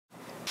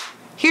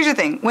Here's the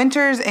thing,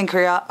 winters in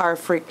Korea are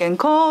freaking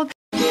cold.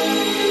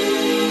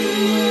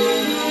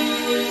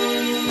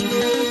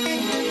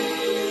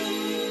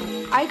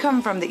 I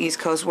come from the East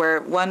Coast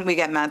where 1, we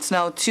get mad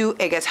snow, 2,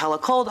 it gets hella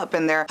cold up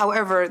in there.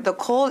 However, the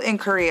cold in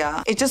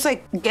Korea, it just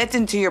like gets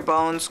into your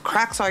bones,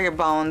 cracks all your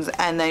bones,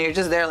 and then you're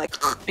just there like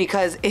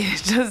because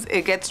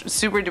it gets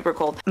super duper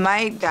cold.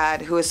 My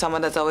dad, who is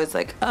someone that's always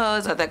like, oh,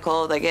 it's not that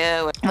cold, like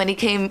yeah. When he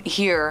came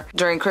here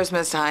during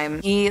Christmas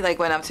time, he like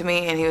went up to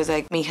me and he was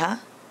like, mija,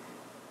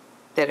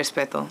 te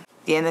respeto.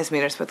 Tienes mi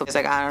respeto. He's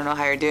like, I don't know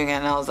how you're doing it.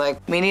 And I was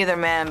like, me neither,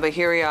 man, but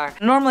here we are.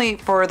 Normally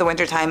for the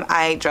winter time,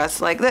 I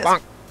dress like this.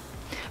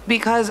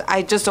 Because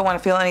I just don't want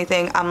to feel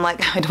anything. I'm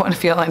like, I don't want to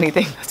feel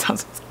anything. That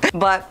sounds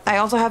but I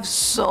also have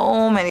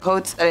so many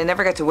coats that I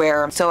never get to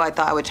wear, so I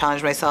thought I would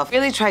challenge myself.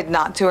 Really tried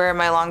not to wear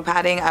my long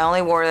padding. I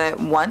only wore it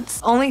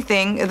once. Only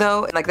thing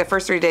though, like the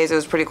first 3 days it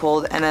was pretty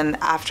cold, and then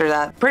after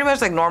that, pretty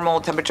much like normal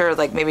temperature,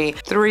 like maybe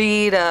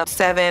 3 to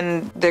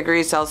 7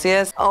 degrees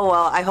Celsius. Oh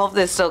well, I hope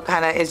this still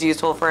kind of is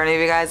useful for any of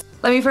you guys.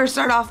 Let me first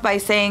start off by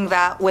saying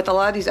that with a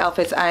lot of these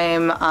outfits,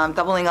 I'm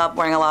doubling up,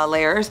 wearing a lot of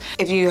layers.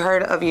 If you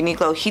heard of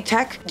Uniqlo Heat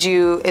Tech,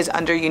 Jung-gu is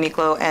under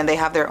Uniqlo and they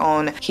have their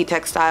own heat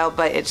tech style,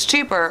 but it's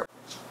cheaper.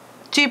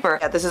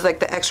 Yeah, this is like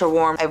the extra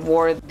warm. I've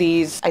wore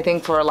these, I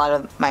think, for a lot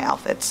of my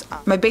outfits.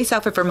 My base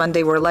outfit for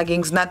Monday were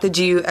leggings, not the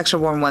Jung-gu extra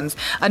warm ones,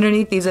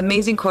 underneath these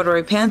amazing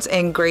corduroy pants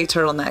and gray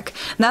turtleneck.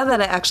 Now that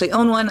I actually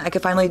own one, I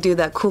can finally do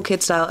that cool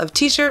kid style of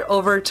t-shirt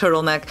over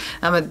turtleneck.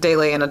 I'm a day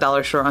late and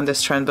 $1 short on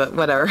this trend, but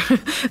whatever.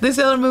 The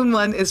Sailor Moon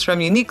one is from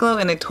Uniqlo,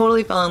 and I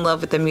totally fell in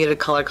love with the muted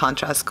color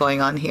contrast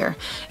going on here.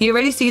 You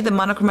already see the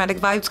monochromatic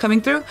vibes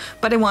coming through,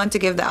 but I wanted to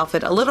give the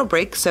outfit a little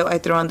break, so I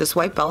threw on this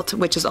white belt,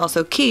 which is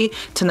also key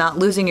to not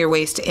losing your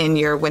waist in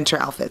your winter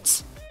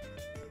outfits.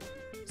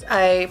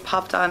 I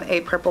popped on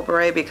a purple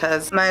beret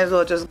because might as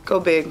well just go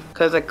big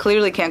because I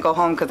clearly can't go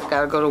home because I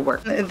gotta go to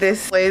work.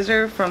 This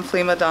blazer from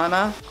Flea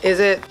Madonna, is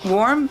it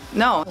warm?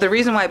 No. The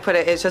reason why I put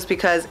it is just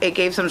because it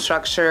gave some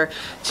structure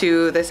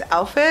to this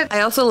outfit. I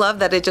also love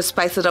that it just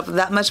spiced it up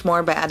that much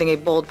more by adding a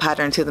bold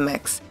pattern to the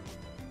mix.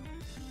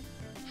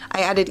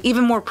 I added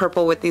even more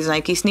purple with these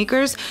Nike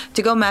sneakers.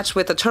 To go match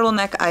with the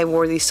turtleneck, I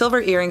wore these silver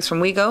earrings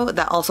from Wigo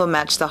that also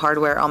matched the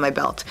hardware on my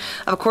belt.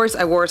 Of course,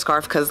 I wore a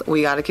scarf because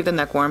we gotta keep the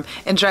neck warm.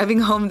 And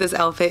driving home this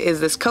outfit is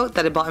this coat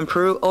that I bought in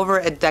Peru over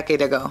a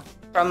decade ago.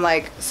 From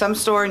like some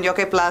store in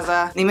Yoke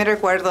Plaza, ni me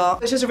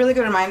recuerdo. It's just a really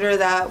good reminder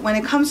that when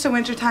it comes to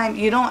wintertime,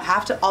 you don't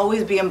have to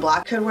always be in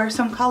black. You could wear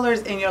some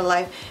colors in your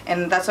life,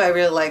 and that's why I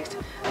really liked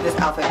this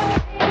outfit.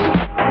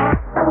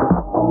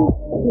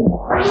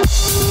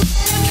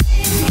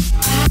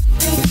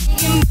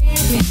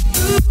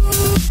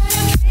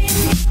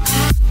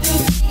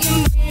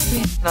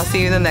 And I'll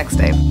see you the next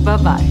day.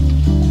 Bye-bye.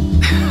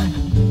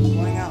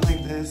 Going out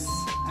like this,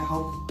 I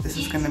hope this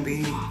is gonna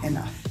be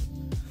enough.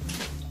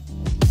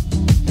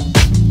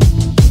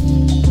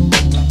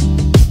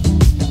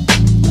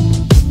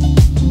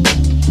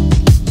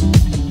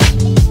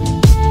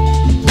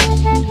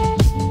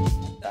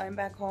 I'm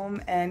back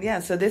home, and yeah,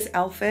 so this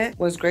outfit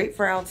was great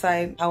for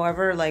outside.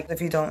 However, like if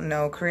you don't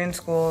know, Korean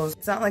schools,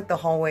 it's not like the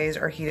hallways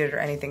are heated or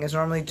anything. It's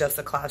normally just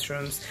the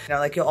classrooms. You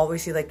know, like you'll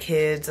always see like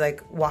kids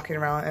like walking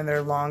around in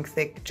their long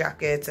thick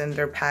jackets and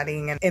their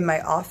padding. And in my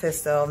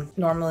office though,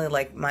 normally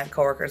like my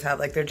coworkers have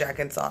like their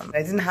jackets on.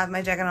 I didn't have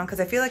my jacket on because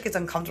I feel like it's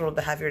uncomfortable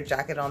to have your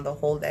jacket on the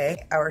whole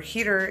day. Our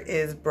heater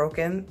is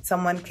broken.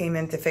 Someone came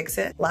in to fix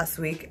it last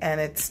week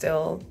and it's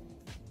still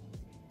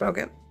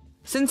broken.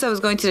 Since I was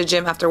going to the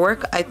gym after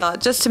work, I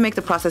thought just to make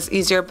the process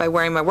easier by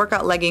wearing my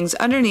workout leggings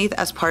underneath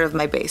as part of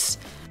my base.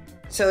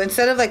 So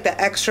instead of like the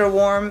extra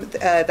warm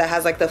that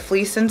has like the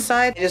fleece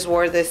inside, I just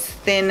wore this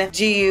thin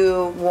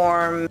GU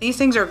warm. These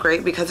things are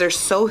great because they're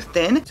so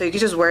thin, so you can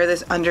just wear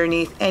this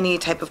underneath any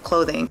type of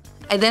clothing.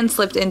 I then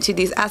slipped into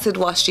these acid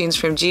wash jeans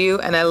from GU,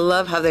 and I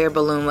love how they are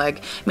balloon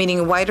leg,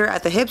 meaning wider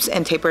at the hips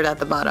and tapered at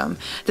the bottom.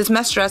 This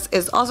mesh dress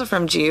is also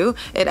from GU.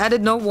 It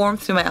added no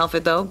warmth to my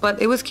outfit though,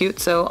 but it was cute,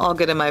 so all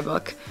good in my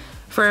book.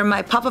 For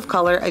my pop of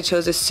color, I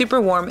chose a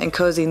super warm and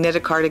cozy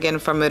knitted cardigan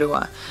from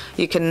Murua.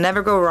 You can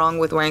never go wrong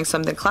with wearing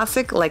something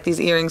classic like these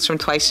earrings from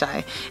Twice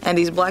Shy, and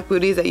these black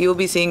booties that you will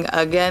be seeing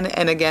again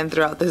and again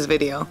throughout this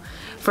video.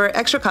 For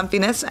extra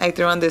comfiness, I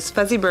threw on this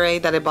fuzzy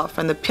beret that I bought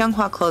from the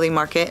Pyounghwa clothing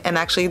market, and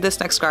actually this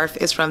next scarf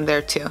is from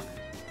there too.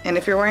 And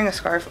if you're wearing a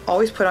scarf,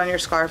 always put on your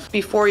scarf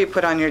before you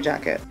put on your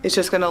jacket. It's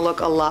just gonna look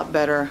a lot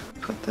better.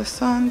 Put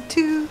this on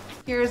too.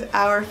 Here's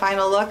our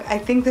final look. I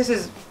think this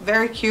is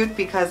very cute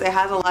because it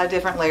has a lot of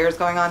different layers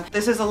going on.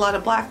 This is a lot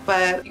of black,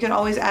 but you can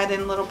always add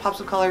in little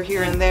pops of color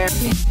here and there.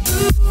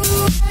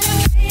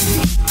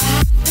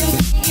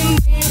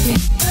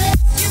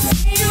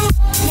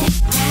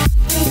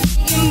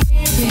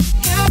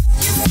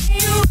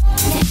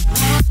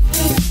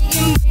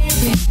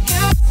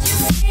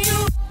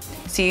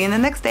 See you in the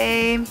next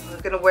day. I'm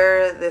gonna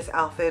wear this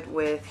outfit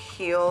with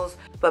heels,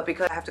 but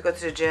because I have to go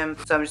to the gym,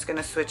 so I'm just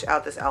gonna switch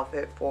out this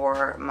outfit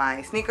for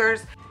my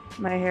sneakers.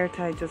 My hair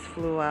tie just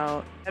flew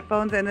out.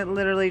 Headphones, and it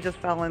literally just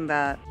fell in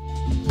that.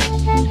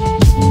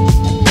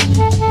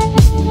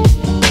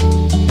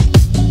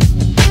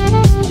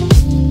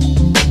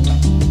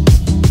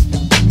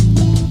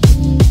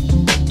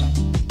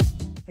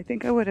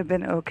 I would have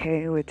been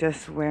okay with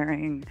just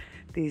wearing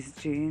these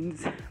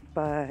jeans,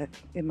 but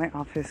in my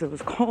office it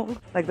was cold.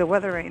 Like the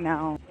weather right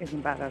now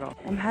isn't bad at all.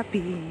 I'm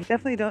happy.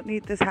 Definitely don't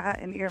need this hat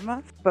and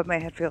earmuffs, but my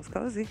head feels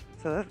cozy,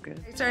 so that's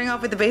good. Starting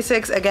off with the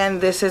basics, again,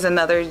 this is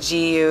another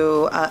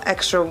GU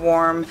extra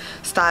warm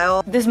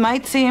style. This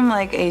might seem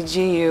like a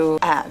GU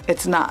ad.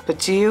 It's not,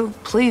 but GU,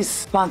 please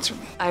sponsor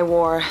me. I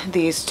wore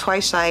these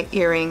twice-shy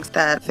earrings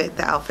that fit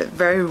the outfit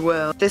very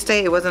well. This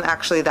day it wasn't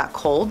actually that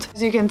cold.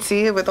 As you can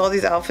see with all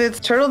these outfits,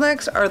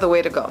 turtlenecks are the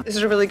way to go. This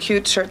is a really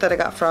cute shirt that I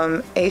got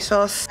from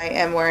ASOS. I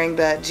am wearing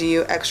the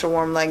GU extra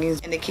warm leggings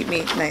and they keep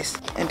me nice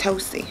and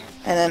toasty.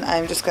 And then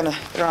I'm just gonna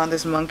throw on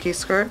this monkey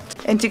skirt.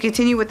 And to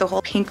continue with the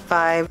whole pink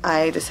vibe,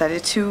 I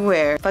decided to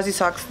wear fuzzy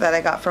socks that I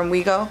got from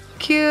WeGo.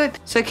 Cute.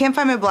 So I can't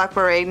find my black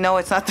beret. No,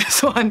 it's not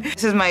this one.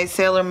 This is my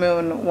Sailor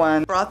Moon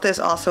one. Brought this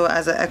also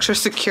as an extra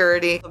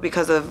security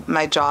because of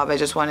my job. I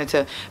just wanted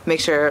to make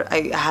sure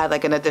I had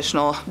like an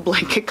additional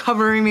blanket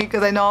covering me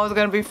because I know I was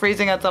gonna be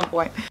freezing at some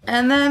point.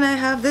 And then I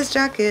have this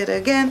jacket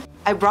again.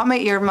 I brought my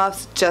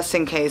earmuffs just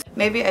in case.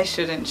 Maybe I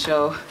shouldn't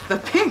show the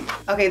pink.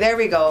 Okay, there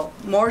we go.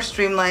 More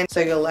streamlined so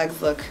your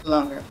legs look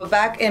longer. But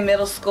back in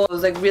middle school, I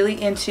was like really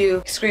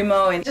into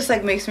Screamo and just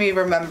like makes me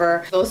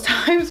remember those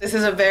times. This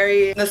is a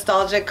very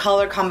nostalgic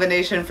color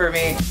combination for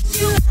me.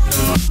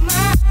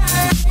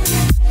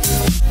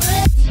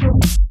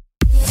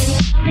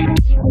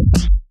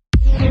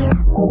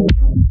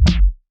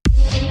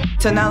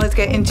 So now let's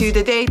get into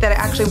the day that I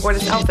actually wore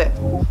this outfit.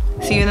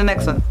 See you in the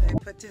next one. I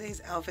put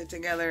today's outfit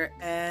together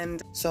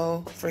and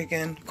so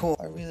freaking cool.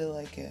 I really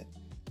like it.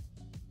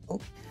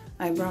 Oh.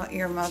 I brought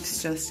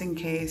earmuffs just in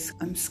case.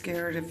 I'm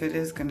scared if it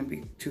is gonna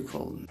be too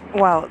cold.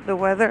 Wow, the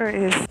weather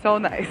is so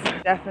nice.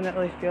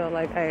 Definitely feel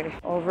like I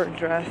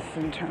overdressed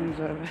in terms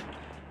of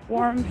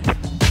warmth.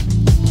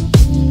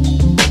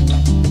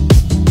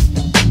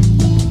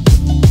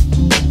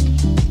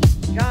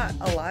 Got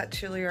a lot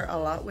chillier, a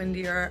lot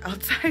windier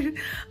outside,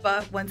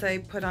 but once I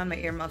put on my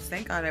earmuffs,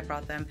 thank God I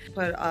brought them,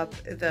 put up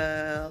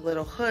the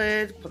little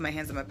hood, put my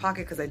hands in my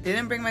pocket because I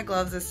didn't bring my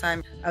gloves this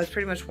time. I was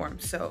pretty much warm,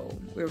 so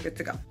we were good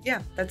to go.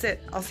 Yeah, that's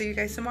it. I'll see you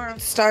guys tomorrow.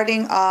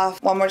 Starting off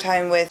one more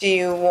time with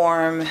GU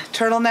warm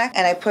turtleneck,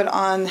 and I put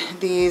on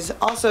these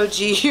also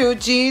GU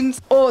jeans.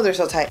 Oh, they're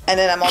so tight. And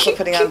then I'm also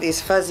putting on these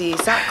fuzzy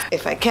socks.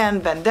 If I can,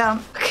 bend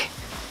down. Okay.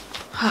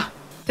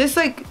 This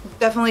like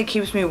definitely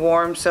keeps me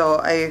warm, so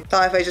I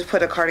thought if I just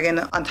put a cardigan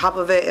on top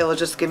of it, it will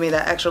just give me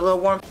that extra little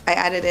warmth. I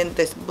added in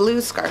this blue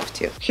scarf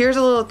too. Here's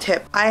a little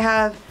tip. I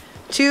have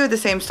two of the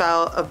same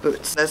style of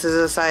boots. This is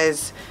a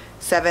size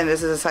 7,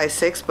 this is a size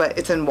 6, but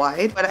it's in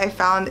wide. What I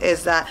found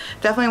is that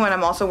definitely when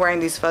I'm also wearing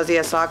these fuzzy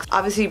ass socks,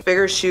 obviously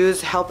bigger shoes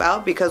help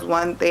out because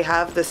one, they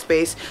have the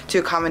space to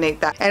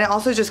accommodate that. And it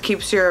also just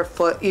keeps your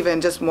foot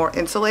even just more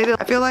insulated.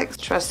 I feel like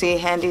trusty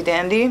handy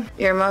dandy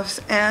earmuffs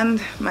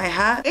and my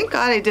hat. Thank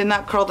God I did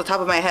not curl the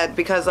top of my head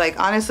because like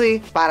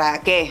honestly, para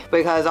qué?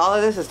 Because all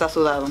of this is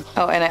sudado.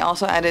 Oh, and I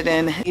also added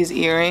in these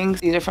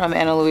earrings. These are from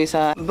Ana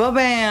Luisa.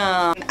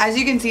 Ba-bam! As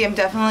you can see, I'm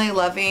definitely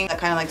loving that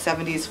kind of like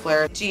 70s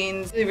flare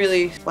jeans. Really,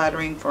 really flattering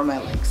for my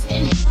legs.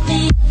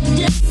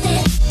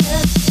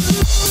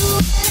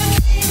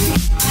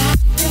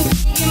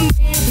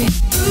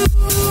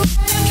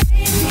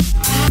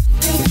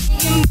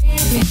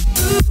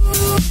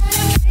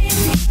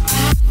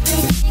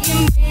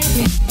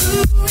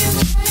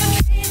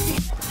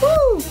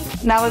 Woo!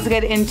 Now let's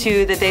get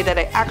into the day that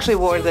I actually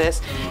wore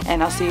this,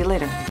 and I'll see you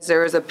later.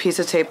 There was a piece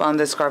of tape on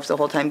this scarf the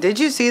whole time. Did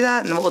you see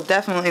that? And well,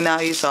 definitely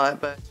now you saw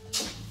it, but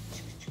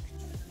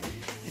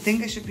I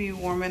think I should be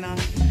warm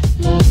enough.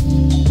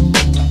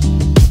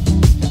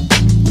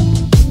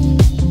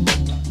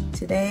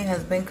 Today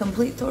has been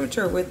complete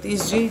torture with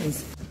these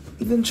jeans.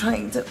 Even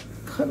trying to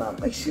put on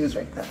my shoes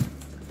right now.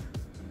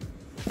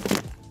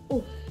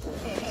 Oh.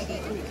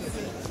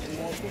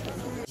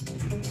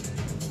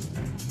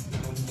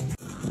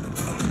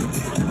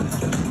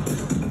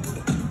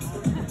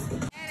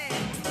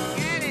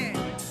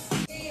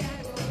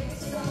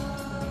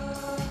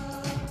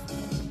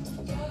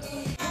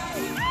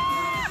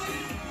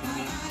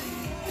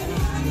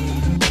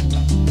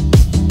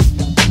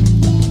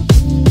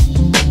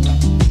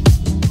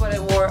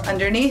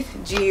 Underneath,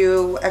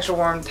 GU extra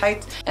warm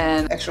tights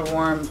and extra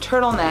warm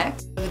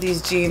turtleneck.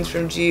 These jeans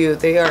from GU,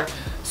 they are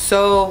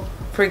so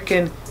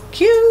freaking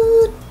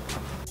cute.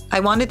 I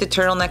wanted the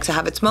turtleneck to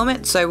have its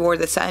moment, so I wore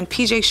the satin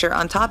PJ shirt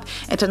on top,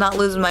 and to not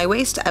lose my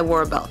waist, I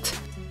wore a belt.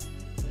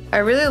 I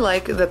really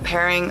like the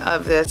pairing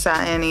of this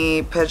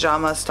satiny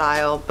pajama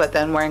style, but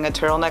then wearing a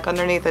turtleneck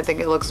underneath. I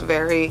think it looks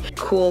very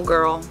cool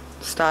girl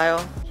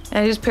style.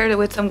 And I just paired it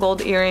with some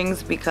gold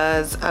earrings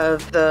because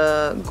of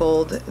the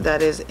gold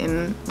that is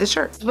in the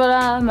shirt. Put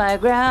on my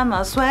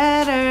grandma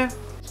sweater.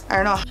 I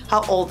don't know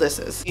how old this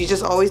is. You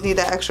just always need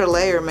that extra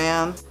layer,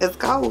 man. It's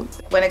cold.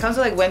 When it comes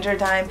to like winter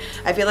time,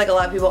 I feel like a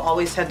lot of people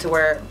always tend to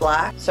wear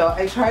black. So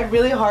I tried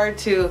really hard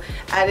to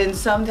add in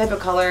some type of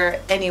color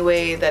any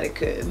way that it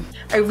could.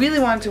 I really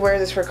wanted to wear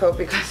this fur coat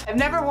because I've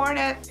never worn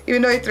it,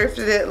 even though I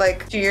thrifted it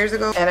like 2 years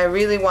ago. And I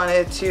really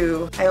wanted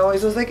to, I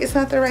always was like, it's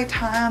not the right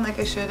time, like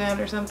I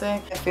shouldn't or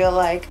something. I feel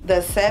like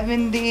the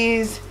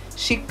 70s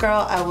chic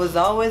girl I was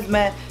always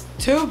meant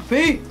to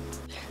be.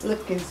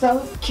 Looking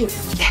so cute.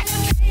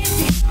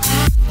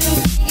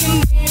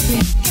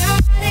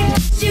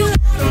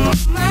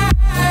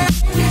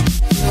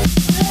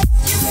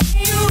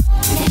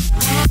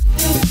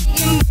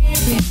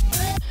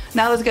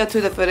 Now let's get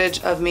to the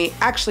footage of me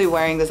actually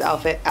wearing this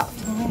outfit out.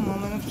 Oh,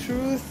 moment of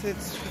truth.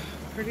 It's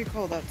pretty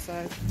cold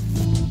outside.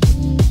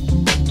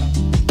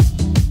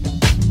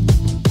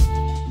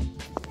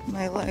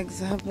 My legs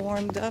have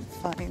warmed up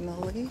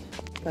finally.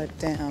 But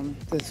damn,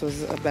 this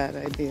was a bad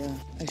idea.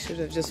 I should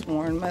have just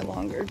worn my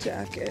longer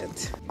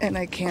jacket. And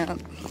I can't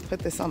put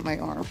this on my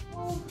arm.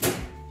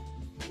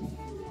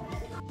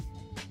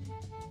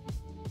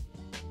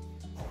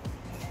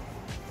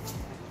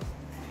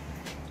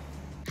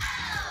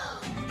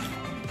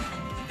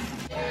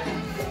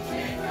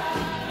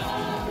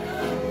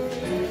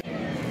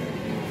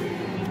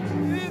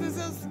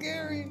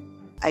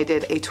 I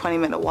did a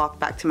 20-minute walk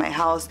back to my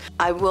house.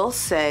 I will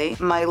say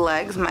my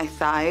legs, my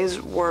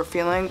thighs were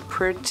feeling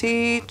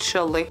pretty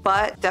chilly,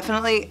 but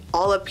definitely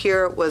all up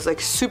here was like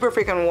super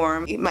freaking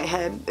warm. My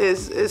head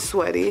is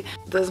sweaty.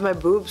 Does my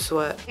boob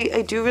sweat?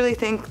 I do really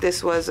think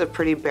this was a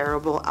pretty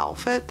bearable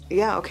outfit.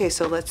 Yeah, okay,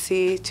 so let's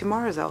see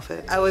tomorrow's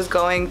outfit. I was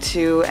going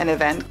to an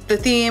event. The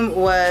theme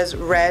was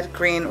red,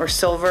 green, or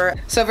silver.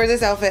 So for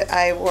this outfit,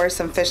 I wore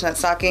some fishnet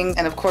stockings,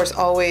 and of course,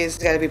 always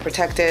gotta be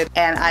protected.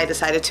 And I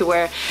decided to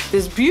wear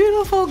this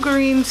beautiful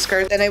green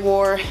skirt. Then I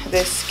wore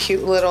this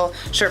cute little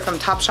shirt from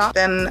Topshop.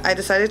 Then I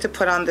decided to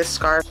put on this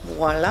scarf.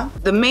 Voila.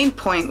 The main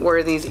point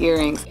were these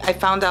earrings. I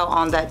found out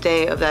on that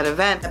day of that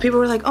event that people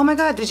were like, oh my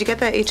god, did you get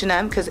that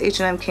H&M? Because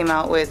H&M came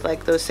out with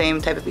like those same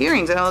type of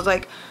earrings. And I was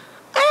like,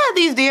 I had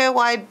these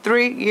DIY'd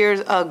 3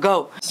 years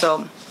ago.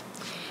 So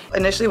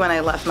initially when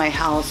I left my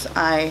house,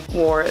 I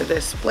wore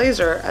this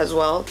blazer as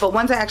well. But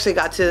once I actually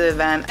got to the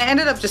event, I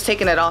ended up just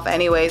taking it off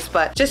anyways.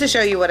 But just to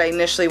show you what I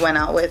initially went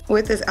out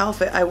with this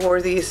outfit, I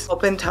wore these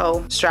open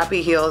toe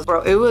strappy heels.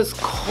 Bro, it was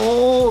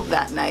cold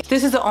that night.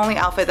 This is the only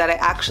outfit that I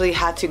actually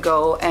had to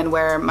go and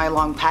wear my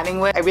long padding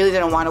with. I really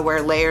didn't want to wear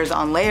layers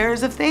on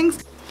layers of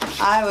things.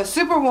 I was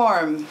super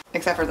warm,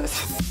 except for this.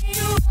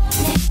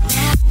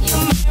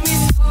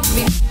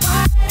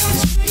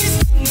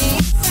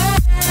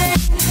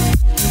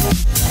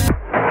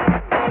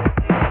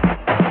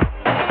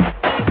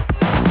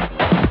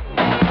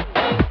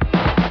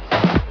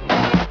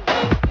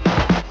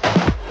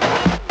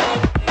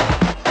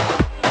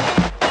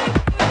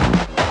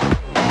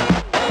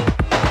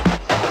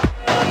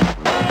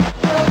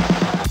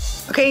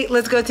 Okay,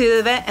 let's go to the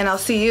event and I'll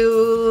see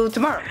you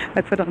tomorrow.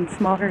 I put on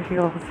smaller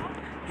heels,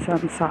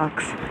 some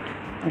socks,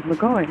 and we're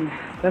going.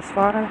 Thus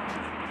far,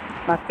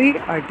 my feet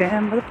are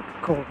damn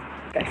cold.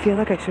 I feel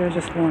like I should have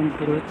just worn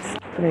boots,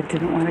 but I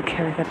didn't want to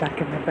carry that back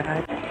in my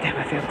bag. Damn,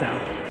 I feel dumb.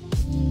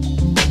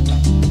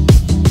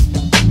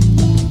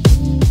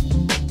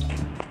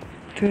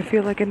 Do I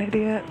feel like an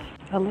idiot?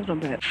 A little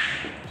bit.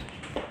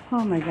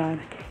 Oh my god,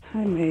 I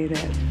made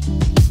it.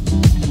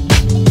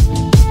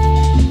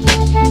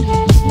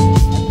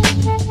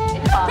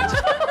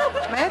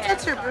 May I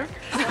touch your boob?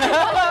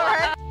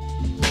 Alright.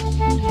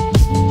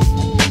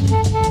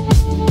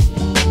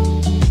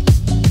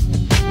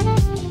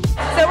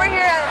 So we're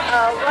here at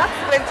last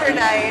winter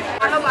night.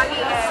 It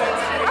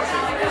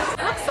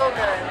looks so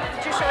good.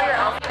 Did you show your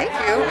outfit? Thank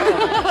you.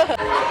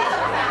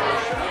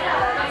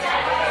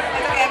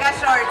 It's okay, I got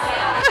shorts.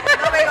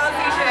 Nobody gonna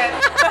see shit.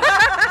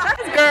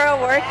 Girl,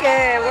 work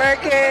it,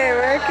 work it,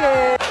 work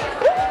it.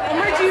 Oh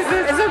my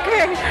Jesus, it's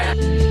okay.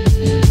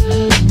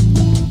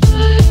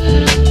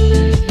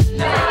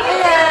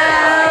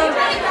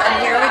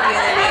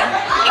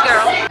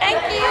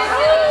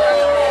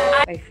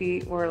 My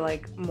feet were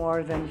like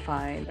more than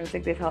fine. I don't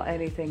think they felt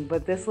anything,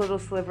 but this little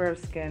sliver of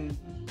skin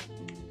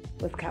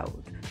was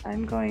cold.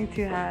 I'm going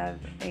to have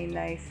a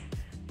nice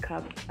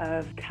cup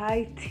of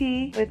Thai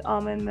tea with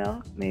almond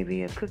milk,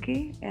 maybe a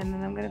cookie, and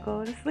then I'm gonna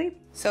go to sleep.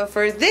 So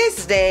for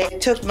this day, I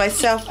took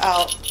myself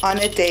out on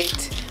a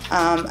date.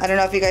 I don't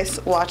know if you guys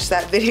watched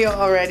that video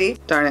already.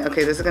 Darn it,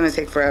 okay, this is gonna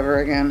take forever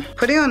again.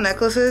 Putting on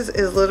necklaces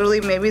is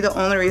literally maybe the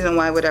only reason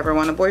why I would ever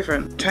want a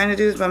boyfriend. Trying to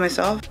do this by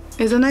myself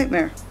is a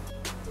nightmare.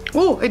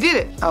 Oh, I did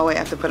it. Oh wait, I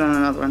have to put on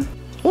another one.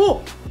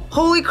 Oh,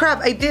 holy crap,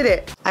 I did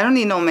it. I don't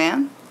need no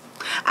man.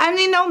 I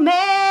need no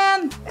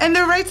man, and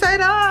the right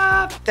side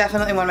up.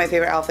 Definitely one of my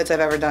favorite outfits I've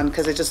ever done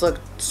because it just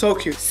looked so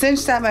cute.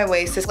 Cinched at my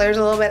waist, this flares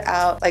a little bit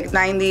out, like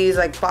 90s,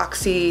 like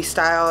boxy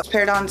style.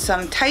 Paired on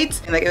some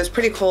tights, and like it was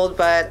pretty cold,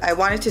 but I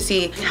wanted to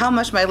see how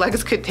much my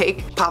legs could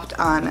take. Popped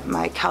on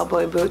my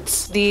cowboy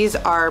boots. These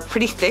are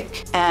pretty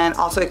thick, and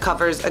also it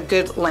covers a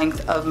good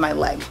length of my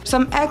leg.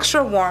 Some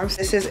extra warmth.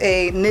 This is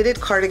a knitted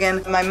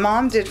cardigan my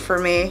mom did for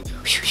me.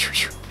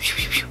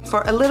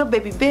 For a little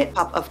baby bit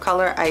pop of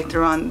color, I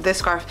threw on this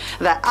scarf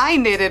that I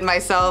knitted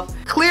myself.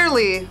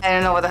 Clearly, I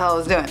didn't know what the hell I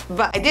was doing,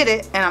 but I did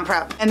it and I'm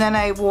proud. And then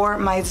I wore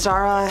my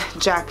Zara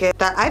jacket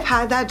that I've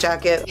had that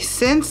jacket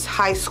since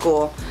high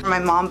school. My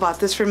mom bought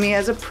this for me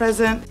as a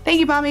present.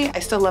 Thank you, mommy. I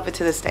still love it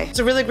to this day. It's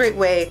a really great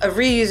way of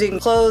reusing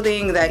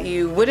clothing that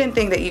you wouldn't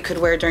think that you could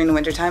wear during the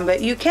winter time,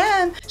 but you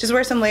can. Just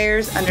wear some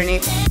layers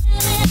underneath.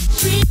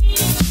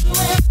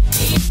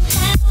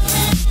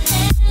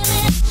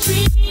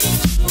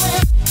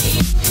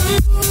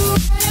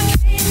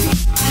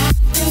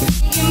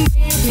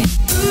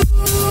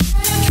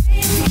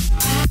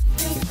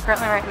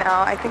 Currently right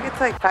now, I think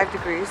it's like 5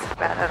 degrees, not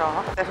bad at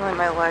all. Definitely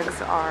my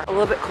legs are a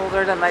little bit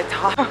colder than my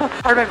top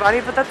part of my body,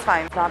 but that's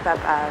fine. It's not that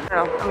bad. I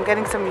don't know, I'm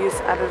getting some use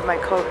out of my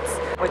coats,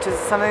 which is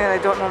something that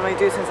I don't normally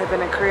do since I've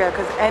been in Korea,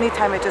 because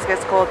anytime it just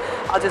gets cold,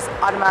 I'll just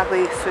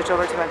automatically switch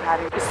over to my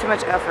padding. It's too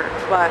much effort,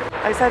 but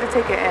I decided to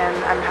take it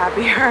and I'm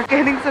happier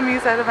getting some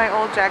use out of my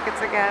old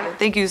jackets again.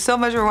 Thank you so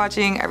much for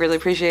watching. I really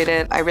appreciate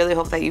it. I really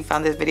hope that you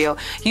found this video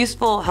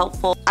useful,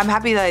 helpful. I'm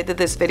happy that I did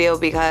this video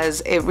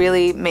because it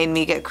really made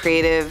me get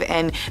creative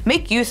and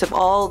make use of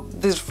all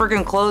these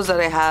freaking clothes that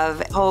I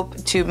have. Hope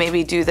to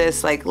maybe do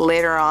this like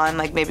later on,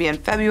 like maybe in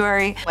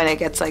February when it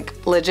gets like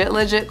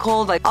legit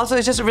cold. Like also,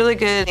 it's just a really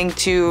good thing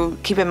to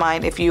keep in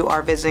mind if you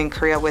are visiting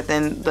Korea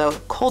within the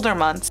colder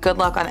months. Good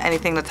luck on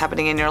anything that's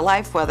happening in your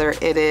life, whether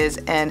it is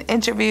an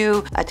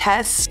interview, a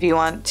test. If you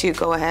want to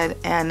go ahead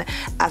and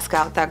ask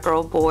out that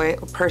girl, boy,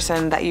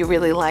 person that you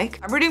really like.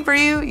 I'm rooting for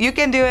you. You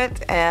can do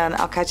it, and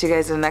I'll catch you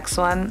guys in the next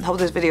one. Hope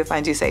this video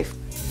finds you safe.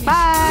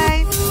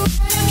 Bye!